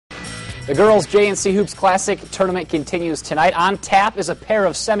The girls' JNC Hoops Classic tournament continues tonight. On tap is a pair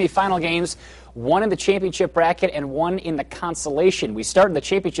of semifinal games, one in the championship bracket and one in the consolation. We start in the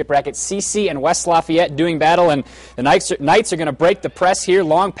championship bracket, CC and West Lafayette doing battle, and the Knights are going to break the press here.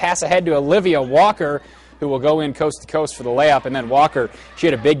 Long pass ahead to Olivia Walker, who will go in coast to coast for the layup. And then Walker, she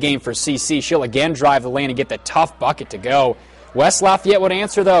had a big game for CC. She'll again drive the lane and get the tough bucket to go. West Lafayette would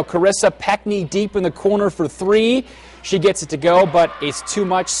answer, though. Carissa Peckney deep in the corner for three. She gets it to go, but it's too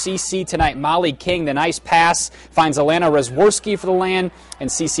much. CC tonight. Molly King, the nice pass, finds Alana Rezworski for the land, and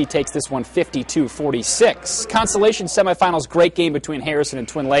CC takes this one 52-46. Consolation semifinals, great game between Harrison and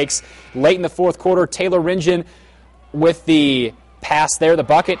Twin Lakes. Late in the fourth quarter, Taylor Ringen with the pass there, the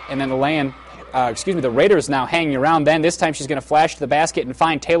bucket, and then the Raiders now hanging around. Then this time she's going to flash to the basket and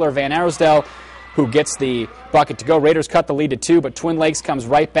find Taylor Van Arsdale, who gets the bucket to go. Raiders cut the lead to 2, but Twin Lakes comes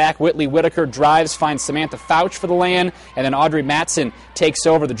right back. Whitley Whitaker drives, finds Samantha Fouch for the land, and then Audrey Matson takes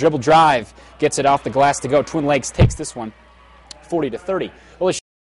over the dribble drive, gets it off the glass to go. Twin Lakes takes this one 40-30. Well,